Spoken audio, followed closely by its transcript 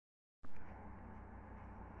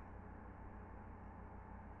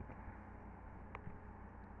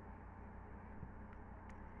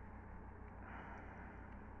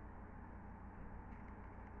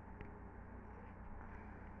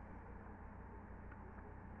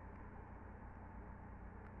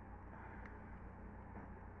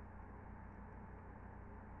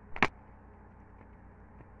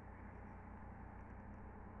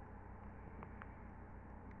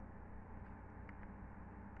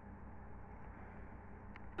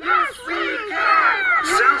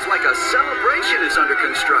like a celebration is under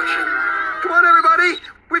construction. Come on, everybody.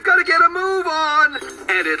 We've got to get a move on.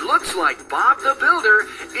 And it looks like Bob the Builder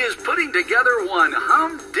is putting together one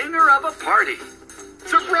humdinger of a party.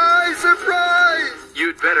 Surprise, surprise!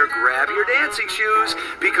 You'd better grab your dancing shoes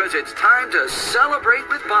because it's time to celebrate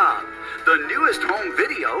with Bob, the newest home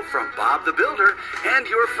video from Bob the Builder and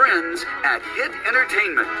your friends at Hit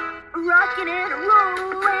Entertainment. Rockin' and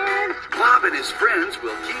rollin'. Bob and his friends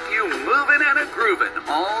will keep you moving and a-groovin'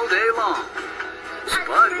 all day long.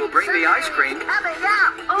 Spud will bring the ice cream.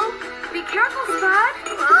 Oh, be careful, Spud.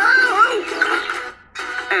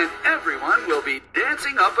 And everyone will be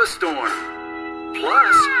dancing up a storm.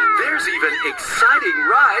 Plus, there's even exciting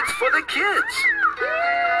rides for the kids.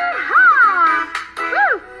 Yeehaw!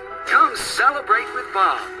 Woo! Come celebrate with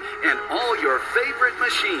Bob and all your favorite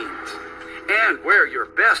machines. And wear your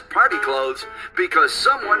best party clothes because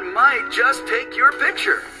someone might just take your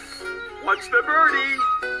picture. What's the birdie?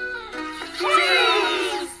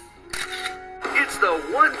 Cheese! It's the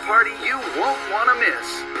one party you won't want to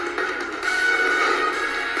miss.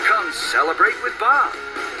 Come celebrate with Bob.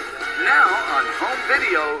 Now on home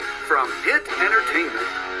video from Hit Entertainment.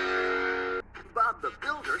 Bob the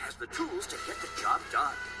Builder has the tools to get the job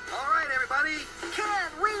done. All right, everybody.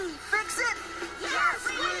 Can we fix it? Yes,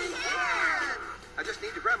 we can! I just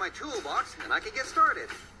need to grab my toolbox and I can get started.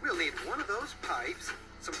 We'll need one of those pipes,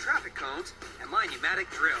 some traffic cones, and my pneumatic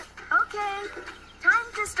drill. Okay,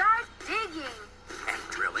 time to start digging. And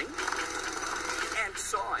drilling. And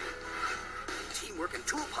sawing. Teamwork and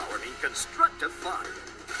tool power mean constructive fun.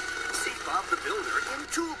 See Bob the Builder in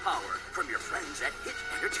Tool Power from your friends at Hit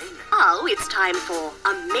Entertainment. Oh, it's time for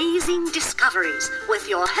Amazing Discoveries with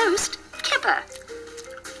your host, Kipper.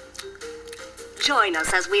 Join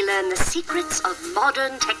us as we learn the secrets of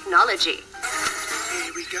modern technology.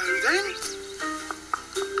 Here we go then.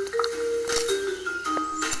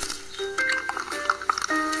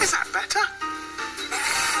 Is that better?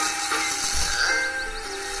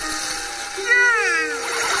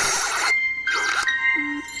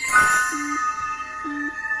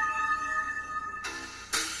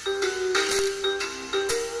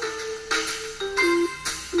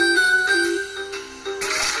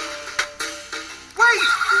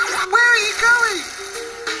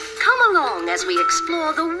 As we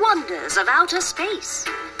explore the wonders of outer space.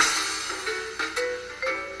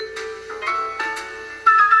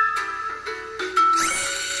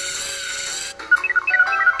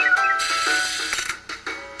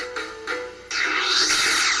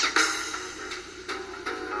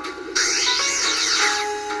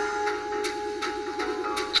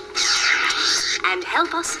 And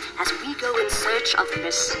help us as we go in search of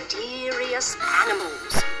mysterious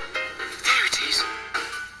animals. There it is.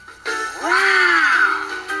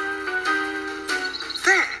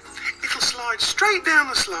 Straight down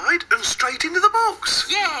the slide and straight into the box.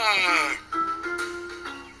 Yeah!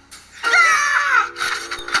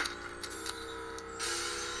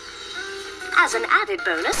 As an added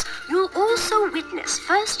bonus, you'll also witness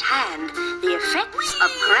firsthand the effects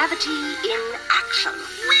of gravity in action.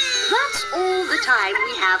 That's all the time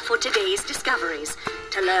we have for today's discoveries.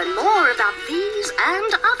 To learn more about these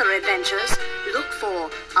and other adventures, look for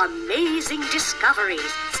Amazing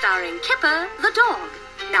Discoveries, starring Kipper the dog.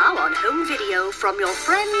 Now on home video from your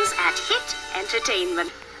friends at Hit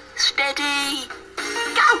Entertainment. Steady!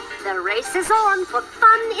 Go! The race is on for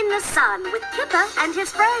fun in the sun with Kipper and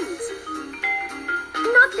his friends.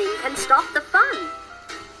 Nothing can stop the fun.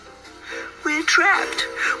 We're trapped.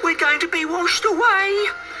 We're going to be washed away.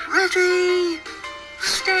 Ready?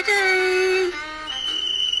 Steady!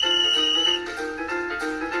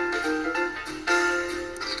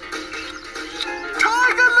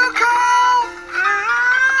 Tiger, look out!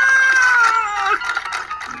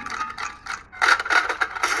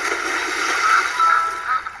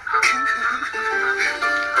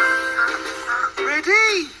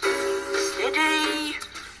 Ready? Steady!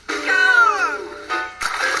 Go!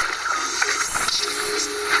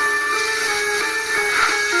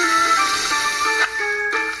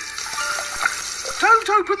 Don't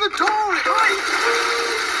open the door, it might...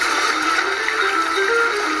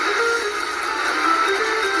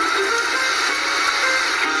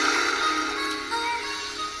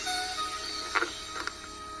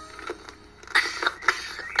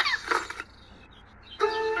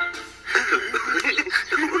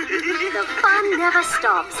 The fun never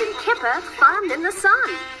stops in Kipper Fun in the Sun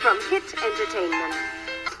from Hit Entertainment.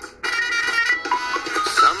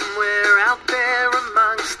 Somewhere out there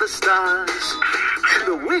amongst the stars,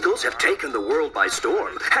 the Wiggles have taken the world by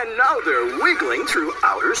storm, and now they're wiggling through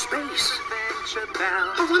outer space. much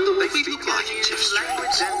about. I wonder what we look like in Jeff's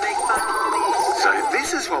dreams. So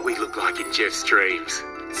this is what we look like in Jeff's dreams.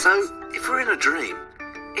 So, if we're in a dream,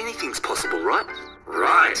 anything's possible, right?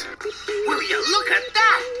 Right. Will you look at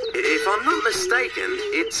that? If I'm not mistaken,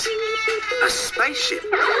 it's a spaceship.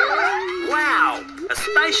 Wow! A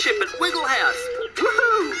spaceship at Wiggle House.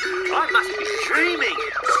 Woohoo! I must be dreaming.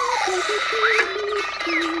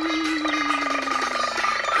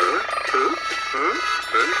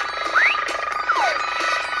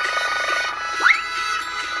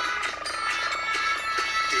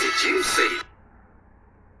 Did you see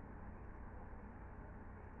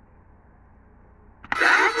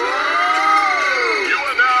that? You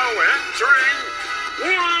are now entering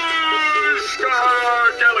Woodstar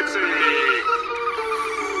Galaxy.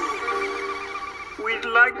 We'd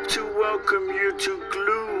like to welcome you to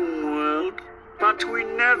Gloom World, but we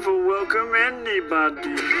never welcome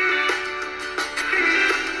anybody.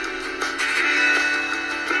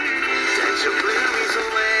 Dance your blues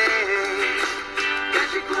away.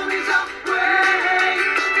 Dance your gloomies away.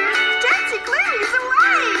 Dancing Gloomies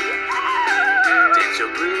away! Dance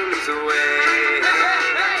your blues away.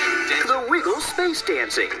 The Wiggle Space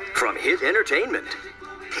Dancing from Hit Entertainment.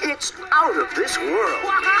 It's out of this world.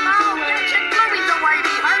 Wow! Dancing Gloomies away,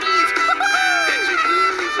 me hearties! Dance your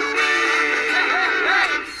blues away.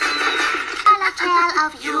 A tale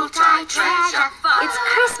of Yuletide treasure. It's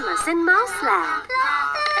Christmas in Mouseland.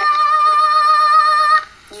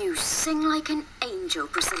 You sing like an angel,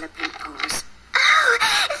 Priscilla Pinkpaws. Oh,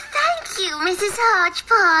 thank you, Mrs.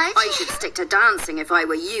 Hodgepodge. I should stick to dancing if I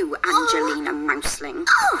were you, Angelina Mouseling.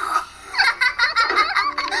 Oh.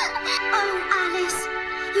 Oh, Alice,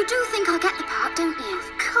 you do think I'll get the part, don't you?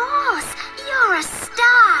 Of course, you're a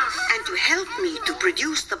star. And to help me to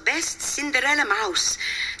produce the best Cinderella mouse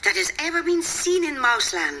that has ever been seen in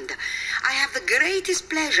Mouseland, I have the greatest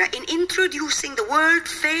pleasure in introducing the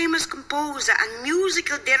world-famous composer and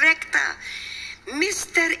musical director,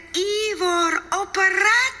 Mr. Ivor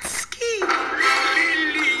Operatsky.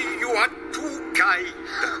 Lily, you are too kind.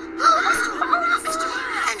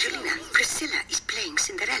 Angelina, Priscilla is playing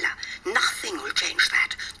Cinderella. Nothing will change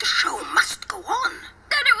that. The show must go on.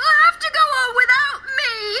 Then it will have to go on without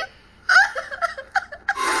me.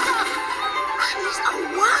 She's a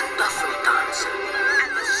wonderful dancer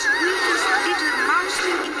and the sweetest little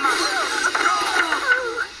mouseling in Mouseland.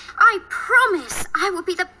 I promise I will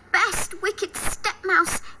be the best wicked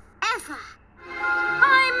stepmouse ever.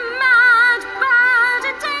 I'm mad, bad,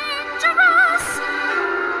 and dangerous.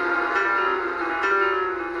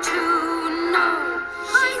 To know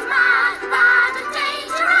she's mad, bad, and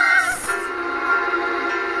dangerous.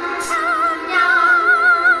 To know.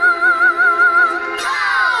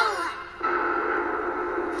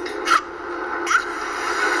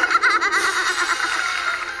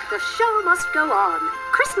 The show must go on.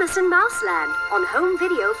 Christmas in Mouseland on home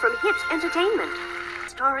video from Hit Entertainment.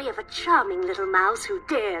 Story of a charming little mouse who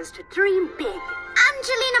dares to dream big.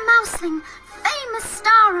 Angelina Mouseling, famous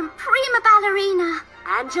star and prima ballerina.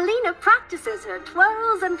 Angelina practices her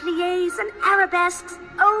twirls and pliés and arabesques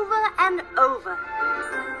over and over.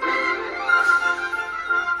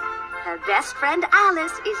 Her best friend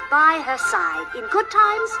Alice is by her side in good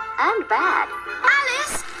times and bad.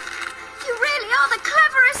 Alice! You really are the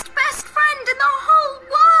cleverest best friend in the whole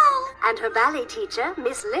world! And her ballet teacher,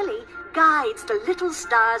 Miss Lily, guides the little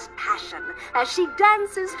star's passion as she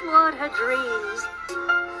dances toward her dreams.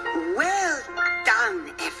 Well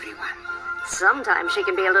done, everyone. Sometimes she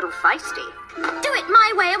can be a little feisty. Do it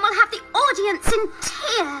my way and we'll have the audience in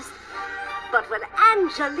tears. But when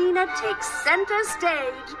Angelina takes center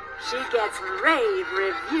stage, she gets rave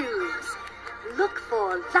reviews. Look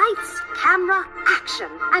for Lights, Camera, Action,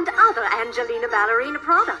 and other Angelina Ballerina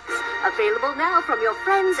products. Available now from your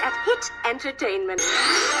friends at Hit Entertainment.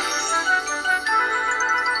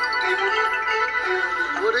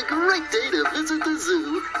 What a great day to visit the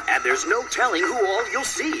zoo. And there's no telling who all you'll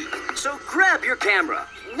see. So grab your camera.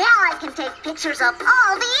 Now I can take pictures of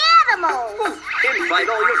all the animals. Invite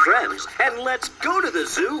all your friends, and let's go to the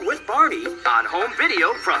zoo with Barney on home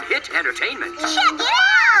video from Hit Entertainment. Check it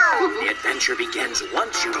out! The adventure begins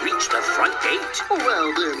once you reach the front gate.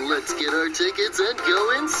 Well, then let's get our tickets and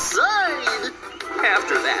go inside.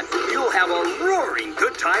 After that, you'll have a roaring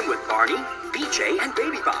good time with Barney, BJ, and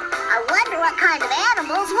Baby Bop. I wonder what kind of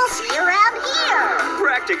animals we'll see around here.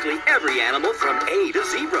 Practically every animal from A to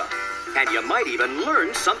Zebra. and you might even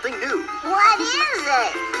learn something new. What is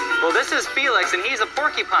it? Well, this is Felix, and he's a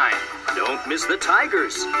porcupine. Don't miss the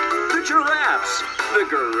tigers, the giraffes, the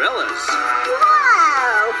gorillas,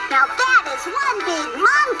 Whoa! Now that is one big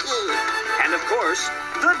monkey. and of course,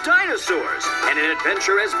 the dinosaurs, and an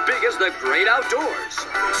adventure as big as the great outdoors.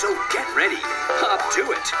 So get ready, hop to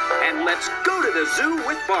it, and let's go to the zoo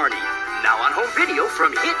with Barney. Now on home video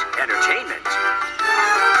from Hit Entertainment.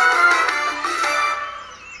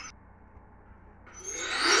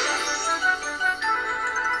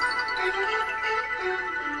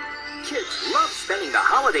 Kids love spending the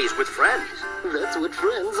holidays with friends, That's what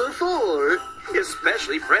friends are for.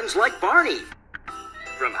 especially friends like Barney.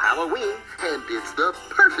 From Halloween And it's the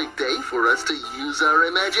perfect day for us to use our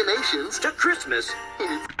imaginations. to Christmas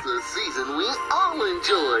It's a season we all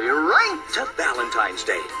enjoy, right? to Valentine's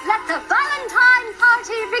Day. Let the Valentine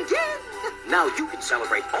party begin. Now you can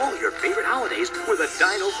celebrate all your favorite holidays with a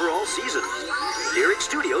dino for all seasons. Lyric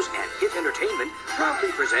Studios and Hit Entertainment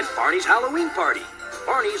proudly present Barney's Halloween Party,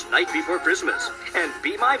 Barney's Night Before Christmas, and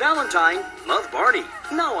Be My Valentine, Love Barney,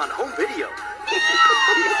 now on home video.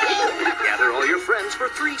 Gather all your friends for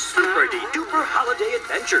 3 super-duper holiday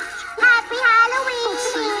adventures. Happy Halloween.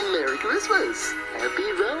 Say Merry Christmas.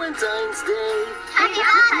 Happy Valentine's Day. Happy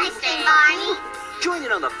Valentine's Day, Barney. Join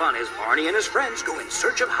in on the fun as Barney and his friends go in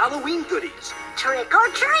search of Halloween goodies. Trick or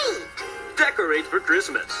treat. Decorate for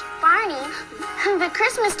Christmas. Barney, the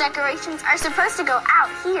Christmas decorations are supposed to go out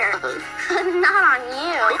here, not on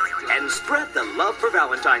you. And spread the love for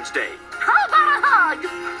Valentine's Day. How about a hug?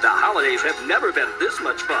 The holidays have never been this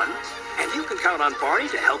much fun, and you can count on Barney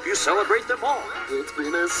to help you celebrate them all. It's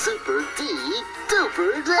been a super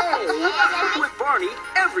duper day. With Barney,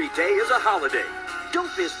 every day is a holiday.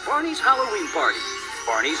 Don't miss Barney's Halloween Party,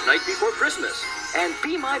 Barney's Night Before Christmas, and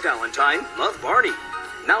Be My Valentine, Love Barney.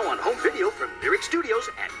 Now on home video from Lyric Studios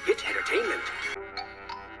and Hit Entertainment.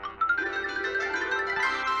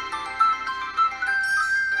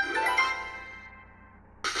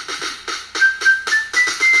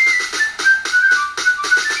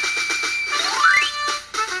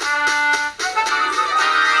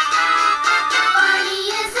 Barney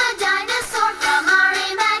is a dinosaur from our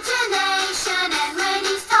imagination, and when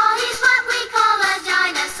he's tall, he's what we call a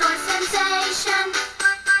dinosaur sensation.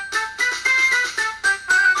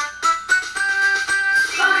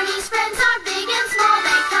 Barney's friends are big and small,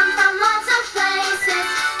 they come from lots of places.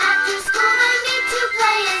 After school, they meet to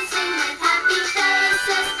play and sing with happy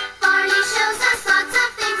faces. Barney shows us lots of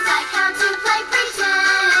things like how to play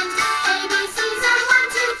pretend, ABCs and 1,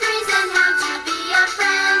 2, 3s, and how to be a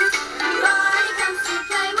friend. Barney comes to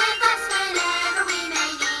play with us whenever we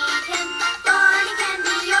may need him. Barney can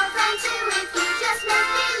be your friend too if you just must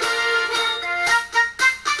believe him.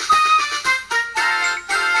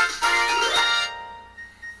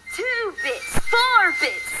 2 bits, 4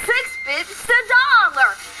 bits, 6 bits, $1.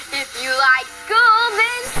 If you like school,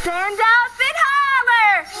 then stand up and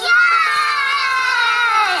holler. Yay!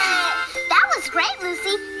 That was great,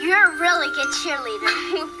 Lucy. You're a really good cheerleader.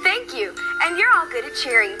 Thank you. And you're all good at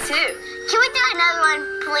cheering, too. Can we do another one,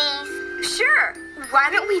 please? Sure. Why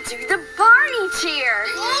don't we do the Barney cheer?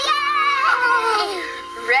 Yay!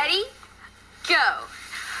 Ready? Go.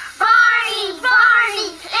 Barney,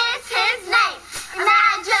 Barney is his name.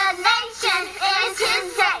 Imagination is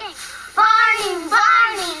his game. Barney,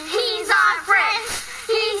 Barney, he's our friend.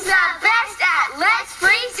 He's the best at Let's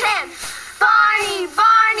Freeze Him. Barney,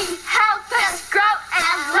 Barney, help us grow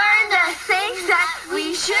and learn the things that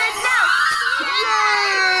we should know.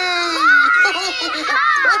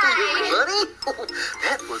 Everybody,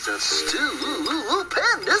 that was a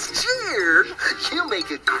stupendous cheer. You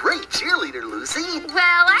make a great cheerleader, Lucy.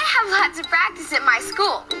 Well, I have lots of practice at my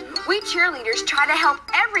school. We cheerleaders try to help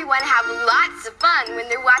everyone have lots of fun when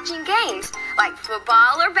they're watching games, like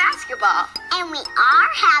football or basketball. And we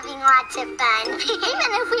are having lots of fun, even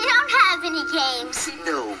if we don't have any games.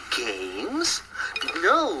 No games?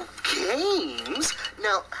 No games?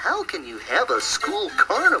 Now, how can you have a school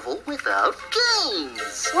carnival without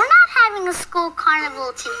games? We're not having a school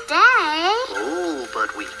carnival today. Oh,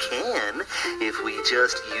 but we can if we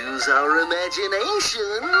just use our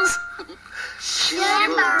imaginations.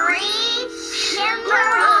 Shimmery,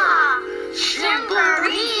 shimbera.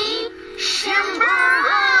 Shimmery,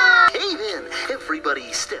 shimbera. Hey then,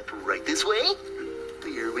 everybody step right this way.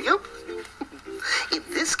 Here we go. In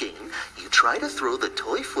this game, you try to throw the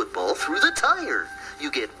toy football through the tire. You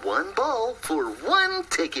get 1 ball for 1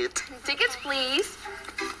 ticket. Tickets, please.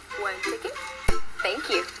 1 ticket. Thank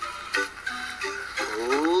you.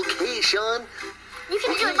 Okay, Sean. You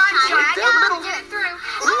can do it, Sean. Sean. Right down the middle. Do it through.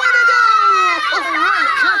 Way to go! All right,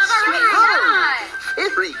 good Hurry runner. on.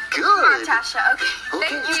 Very good. Come on, Tasha. Okay. Okay,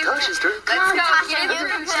 Thank it's you. Tasha's turn. Let's go. Tasha, Get you into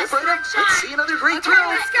can this. Step right up. Let's see another great Okay, throw.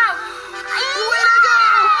 let's go. Way to go!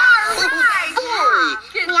 Right.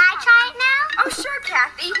 Boy! May I try it now? Oh, sure,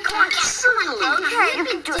 Kathy. Come on. Certainly. Okay. You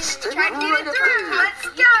can do it. Step Try to get right it up through. there. Let's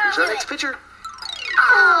Here's our go. next pitcher.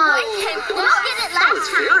 Oh, you did it That last was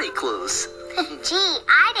time. very close. Gee,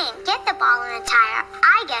 I didn't get the ball in the tire.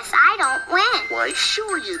 I guess I don't win. Why,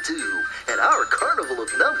 sure you do. At our Carnival of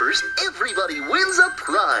Numbers, everybody wins a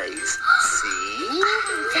prize. See?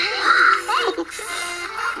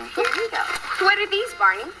 Here you go. What are these,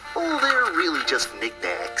 Barney? Oh, they're really just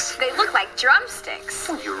knickknacks. They look like drumsticks.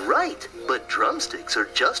 Oh, you're right. But drumsticks are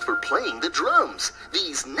just for playing the drums.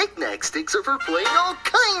 These knick-knack sticks are for playing all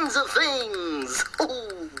kinds of things.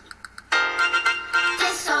 Oh.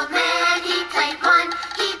 This old man, he played one.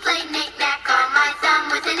 He played knick-knack on my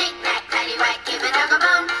thumb with a knick-knack, paddywhack, give a dog a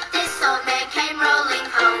bone. This old man came rolling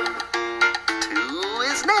home. 2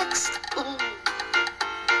 is next. Oh.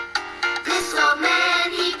 This old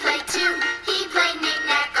man, he played two. He played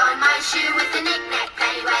knick-knack on my shoe with a knick-knack,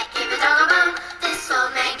 paddywhack, give a dog a bone. This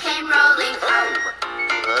old man came rolling home.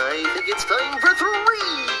 I think it's time for 3.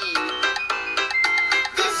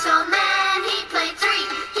 This old man, he played three.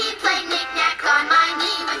 He played knick-knack on my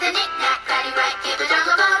knee with a knick-knack, paddywhack, give a dog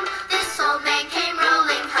a bone. This old man came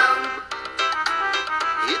rolling home.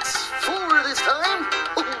 It's 4 this time.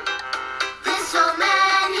 Oh. This old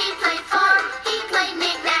man, he played four. He played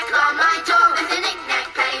knick-knack on my door with a knick-knack,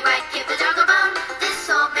 paddywhack, give the dog a bone. This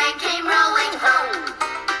old man came rolling home.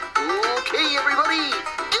 Okay, everybody,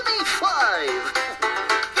 give me 5.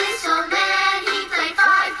 This old man, he played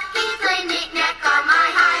five. He played knick-knack on my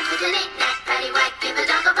hive with a knick-knack, paddywhack, give a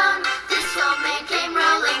dog a bone. This old man came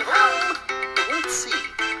rolling home. Let's see.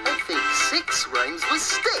 I think 6 rhymes with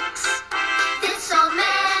sticks. This old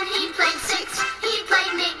man, he played six. He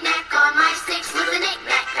played knick-knack on my sticks with a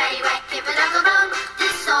knick-knack, paddywhack, give a dog a bone.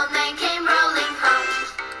 This old man came rolling home.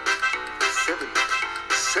 7,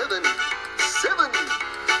 7, 7.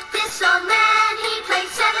 This old man, he played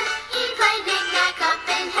seven. He played knick-knack up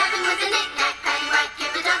in heaven with a knick-knack, paddywhack,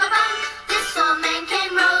 give a dog a bone. This old man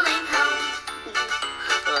came rolling home.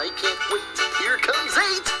 I can't wait. Here comes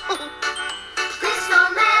 8. This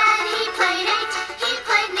old man, he played eight. He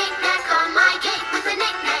played knick-knack on my gate with a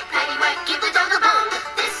knick-knack, paddywhack, give a dog a bone.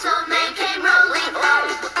 This old man came rolling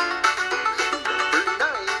home. Number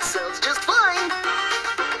 9 sounds just fine.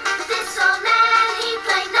 This old man, he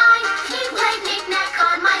played nine. He played knick-knack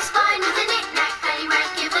on my spine with a knick-knack, paddywhack,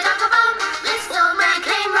 give a dog a bone. This old man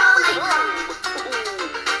came rolling home.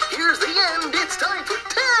 Here's the end. It's time for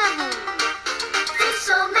 10. This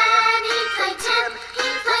old man, he played ten. He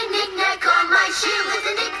played knick-knack on my shoe with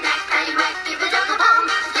a knick-knack, paddywhack, give a dog a bone.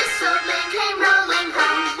 This old man came rolling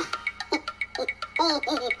home.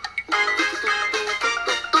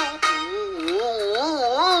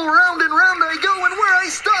 Round and round I go, and where I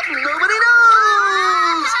stop, nobody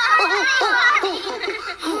knows.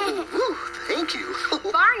 Thank you.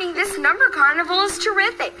 Barney, this number carnival is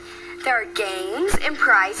terrific. There are games and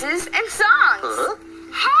prizes and songs. Huh?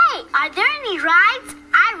 Hey, are there any rides?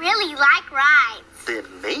 I really like rides. Then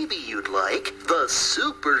maybe you'd like the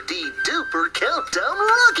Super D-Duper Countdown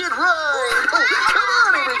Rocket Ride. Come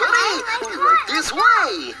on, everybody. Right this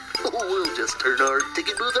way. We'll just turn our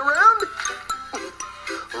ticket booth around.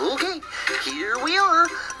 Okay, here we are.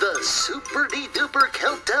 The Super D-Duper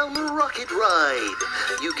Countdown Rocket Ride.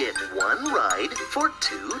 You get 1 ride for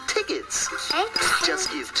 2 tickets. Okay.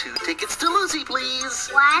 Just give 2 tickets to Lucy, please.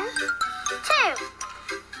 1, 2.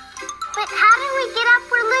 But how do we get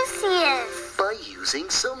up where Lucy is? By using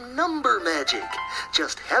some number magic.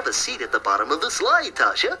 Just have a seat at the bottom of the slide,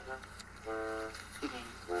 Tasha.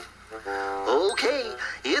 Okay,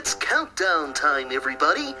 it's countdown time,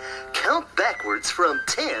 everybody. Count backwards from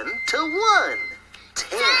 10 to 1.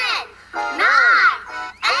 10, 9,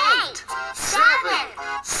 8, 7,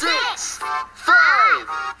 6, 5,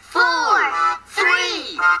 4,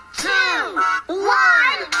 3, 2, 1.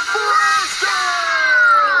 Blast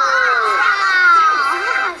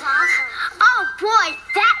Oh boy,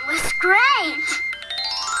 that was great!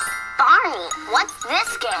 Barney, what's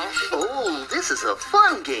this game? Oh, this is a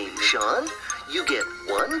fun game, Sean. You get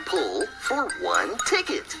 1 pull for 1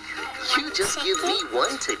 ticket. You just give me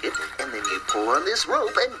 1 ticket, and then you pull on this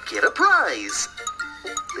rope and get a prize.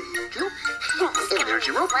 There you go. And there's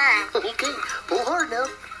your rope. Okay, pull hard now.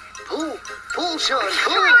 Pull, Sean,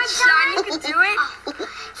 pull. Come on, Sean, you can do it.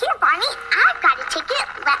 Here, Barney, I've got a ticket.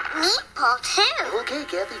 Let me pull too. Okay,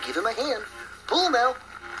 Kathy, give him a hand. Pull now.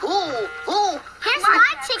 Here's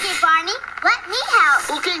my ticket, Barney. Let me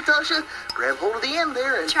help. Okay, Tasha. Grab hold of the end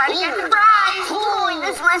there and Try to get the prize. Boy,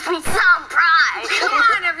 this must be some prize. Come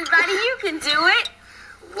on, everybody. You can do it.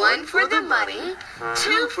 1 for the money,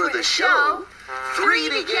 2 for the show, 3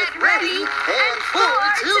 to get ready, and 4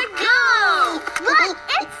 to go. Look,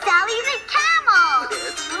 it's Sally the camel.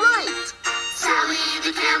 That's right. Sally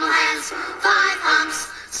the camel has 5 humps.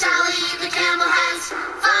 Sally the camel has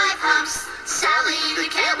 5 humps. Sally the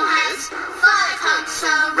camel has 5 humps. So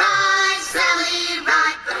ride, Sally,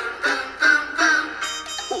 ride. Boom, boom, boom, boom.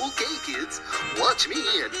 Okay, kids, watch me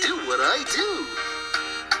and do what I do.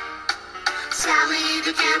 Sally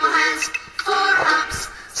the camel has 4 humps.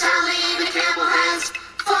 Sally the camel has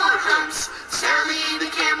 4 humps. Sally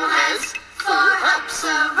the camel has 4 humps.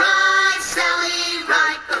 So ride, Sally,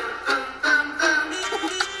 ride. Boom, boom, boom,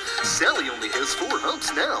 boom. Sally only has 4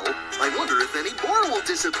 humps now. I wonder if any more will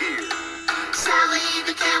disappear. Sally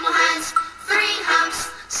the camel has 3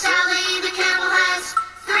 humps. Sally the camel has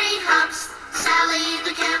 3 humps. Sally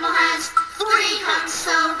the camel has 3 humps.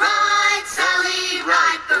 So ride, Sally,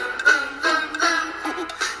 ride. Boom, boom, boom, boom.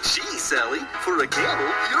 Gee, Sally, for a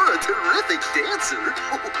camel, you're a terrific dancer.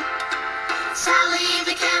 Sally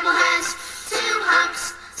the camel has 2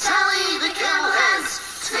 humps. Sally the camel has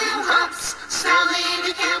 2 humps. Sally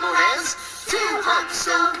the camel has 2 humps.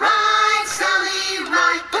 So ride, Sally,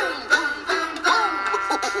 ride. Boom, boom, boom, boom.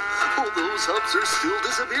 Oh, those humps are still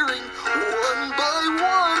disappearing, one by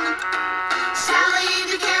one.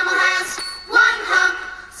 Sally the camel has 1 hump.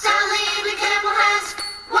 Sally the camel has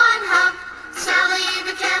 1 hump. Sally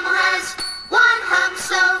the camel has 1 hump.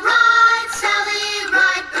 So ride, Sally,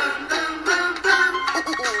 ride. Boom, boom, boom, boom.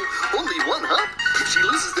 Only 1 hump? If she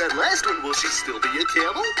loses that last one, will she still be a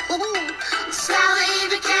camel?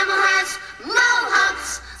 Sally the camel has no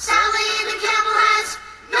humps. Sally the camel has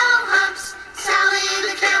no humps. Sally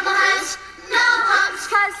the camel has no humps.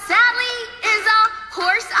 'Cause Sally is a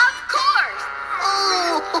horse, of course.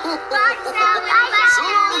 Bye, Sally. So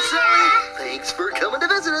long, Sally. Thanks for coming to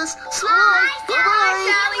visit us. So long. Bye-bye.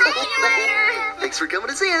 Sally, see you later. Thanks for coming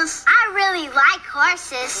to see us. I really like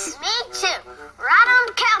horses. Me too. Ride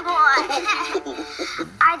on, cowboy.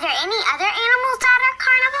 Are there any other animals at our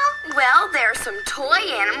carnival? Well, there are some toy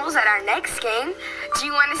animals at our next game. Do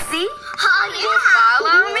you want to see? Oh, yeah. Well,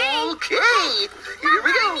 follow me. Okay. Here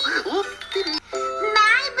we go.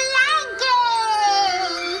 My blanket.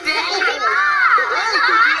 Baby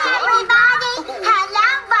Hi, everybody. Hello,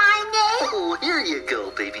 Barney. Oh, here you go,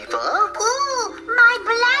 baby Bob. Ooh, my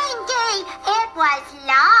blanket. It was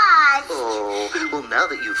lost. Oh, well, now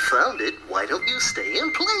that you've found it, why don't you stay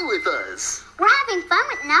and play with us? We're having fun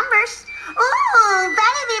with numbers. Ooh,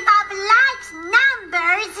 Baby Bob likes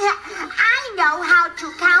numbers. I know how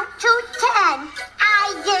to count to 10.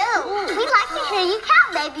 I do. We'd like to hear you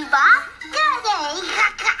count, Baby Bob. Goody.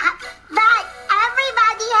 But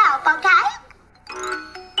everybody help, okay?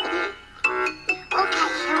 Okay,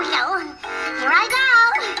 here we go. Here I go.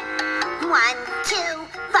 1, 2,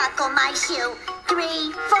 buckle my shoe.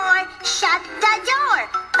 3, 4, shut the door.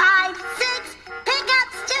 5, 6, pick up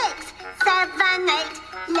sticks. 7, 8,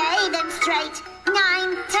 lay them straight.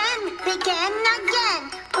 9, 10, begin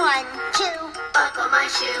again. 1, 2, buckle my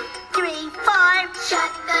shoe. 3, 4,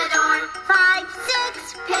 shut the door. 5,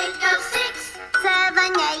 6, pick up sticks.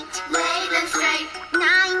 7, 8, lay them straight.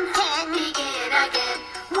 9, 10, begin again.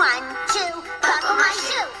 1, 2, buckle my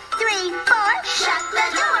shoe. 3, 4, shut the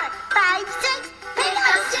door. 5, 6, pick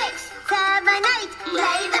up sticks. 7, 8,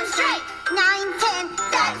 lay them straight. 9, 10,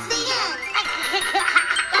 that's the end.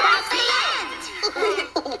 That's the end.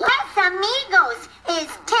 Los amigos is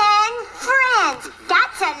 10 friends.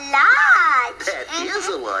 That's a lot. That is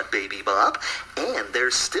a lot, baby Bob. And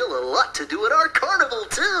there's still a lot to do at our carnival,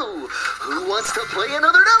 too. Who wants to play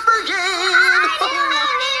another number game?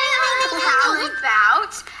 How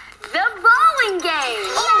about the bowling game?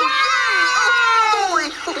 Boy,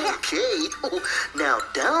 okay. Now,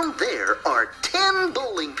 down there are 10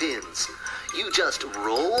 bowling pins. You just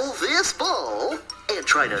roll this ball and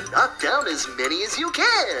try to knock down as many as you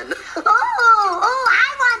can. I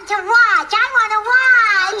want to watch.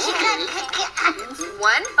 Okay.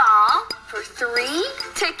 1 ball for 3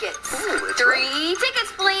 tickets. Oh, that's 3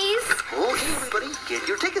 tickets, please. Okay, everybody, get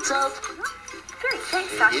your tickets out. Great, thanks,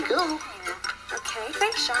 Here Sasha. you go. Okay,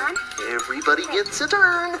 thanks, Sean. Everybody gets a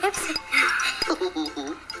turn. Oopsie.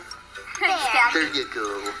 There you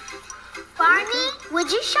go. Barney,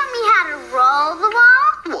 would you show me how to roll the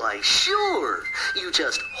ball? Why, sure. You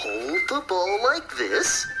just hold the ball like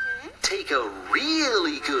this. Take a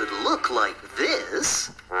really good look like this.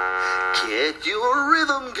 Get your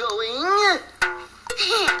rhythm going.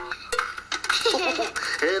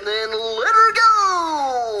 And then let her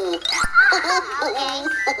go!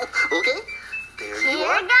 Okay, there you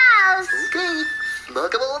are. Here goes. Okay,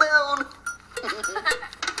 knock them all down.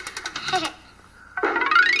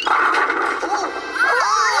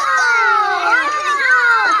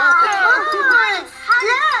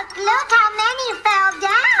 Look how many fell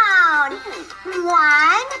down. 1,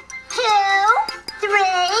 2, 3,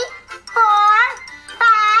 4,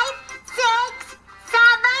 5, 6, 7,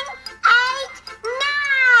 8, 9.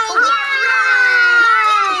 Yay!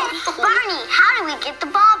 Barney, how do we get the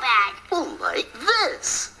ball back? Like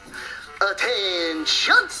this.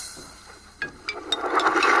 Attention!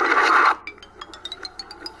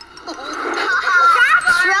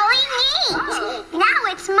 That's really neat. Now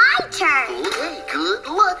it's my turn. Okay, good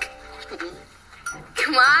luck.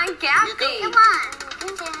 Come on, Kathy. Come on.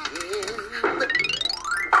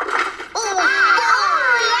 Oh,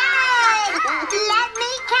 yay! Let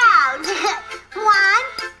me count. 1,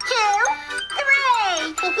 2,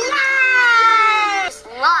 3. Yay!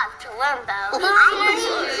 Love to learn those.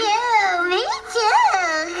 Me too.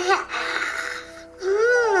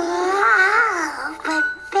 But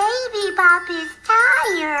Baby Bop is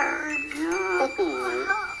tired.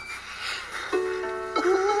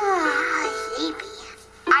 Sleepy.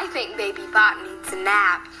 I think Baby Bop needs a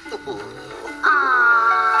nap.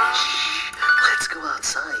 Aww. Shh, let's go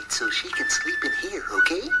outside so she can sleep in here,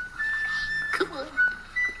 okay? Come on.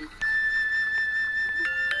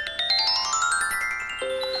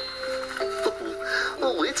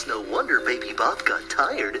 Oh, it's no wonder Baby Bop got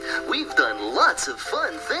tired. We've done lots of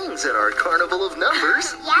fun things at our Carnival of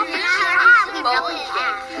Numbers. Yeah, we sure have. We really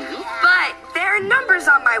have. But there are numbers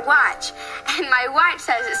on my watch, and my watch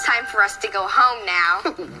says it's time for us to go home now.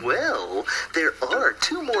 Well, there are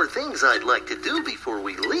 2 more things I'd like to do before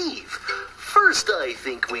we leave. First, I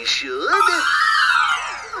think we should...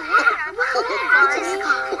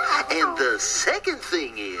 And the second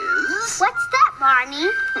thing is... What's that, Barney?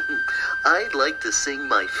 I'd like to sing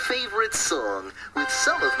my favorite song with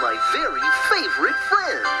some of my very favorite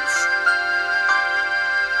friends.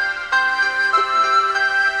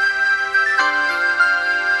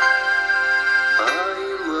 I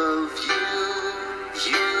love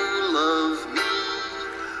you, you love me.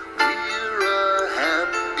 We're a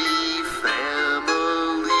happy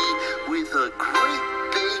family with a great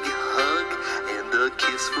big hug and a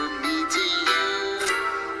kiss from me to you.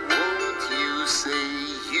 Won't you say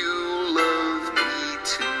you love me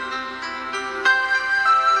too?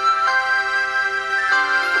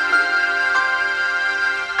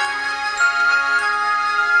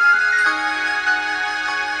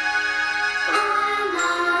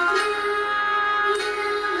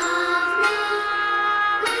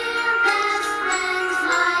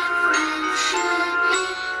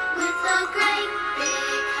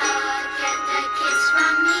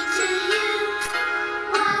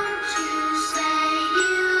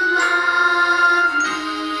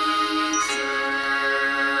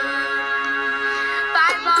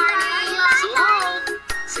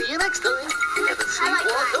 See you next time. Have a safe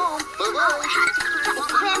walk home.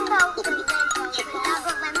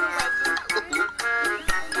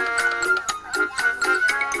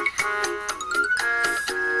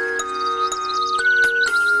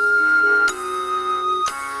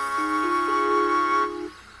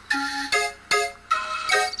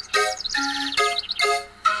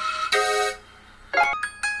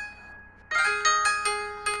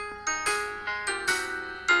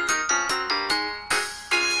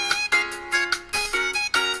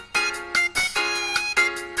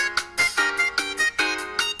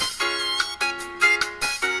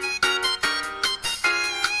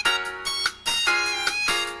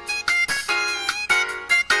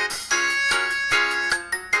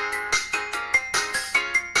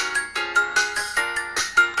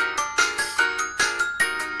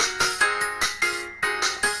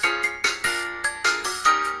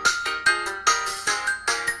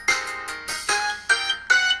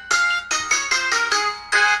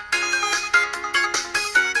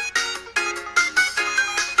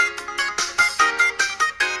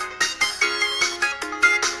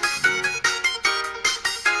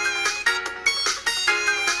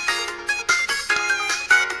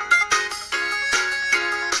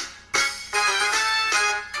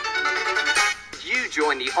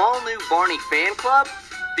 Join the all-new Barney fan club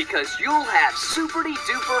because you'll have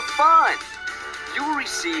super-duper fun. You will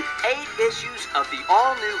receive 8 issues of the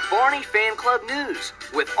all-new Barney fan club news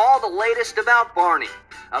with all the latest about Barney,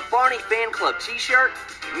 a Barney fan club t-shirt,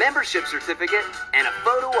 membership certificate, and a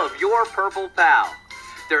photo of your purple pal.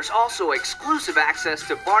 There's also exclusive access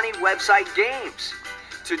to Barney website games.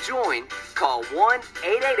 To join, call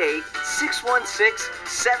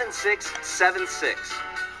 1-888-616-7676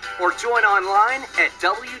 or join online at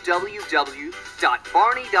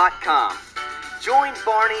www.barney.com. Join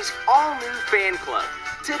Barney's all-new fan club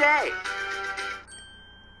today.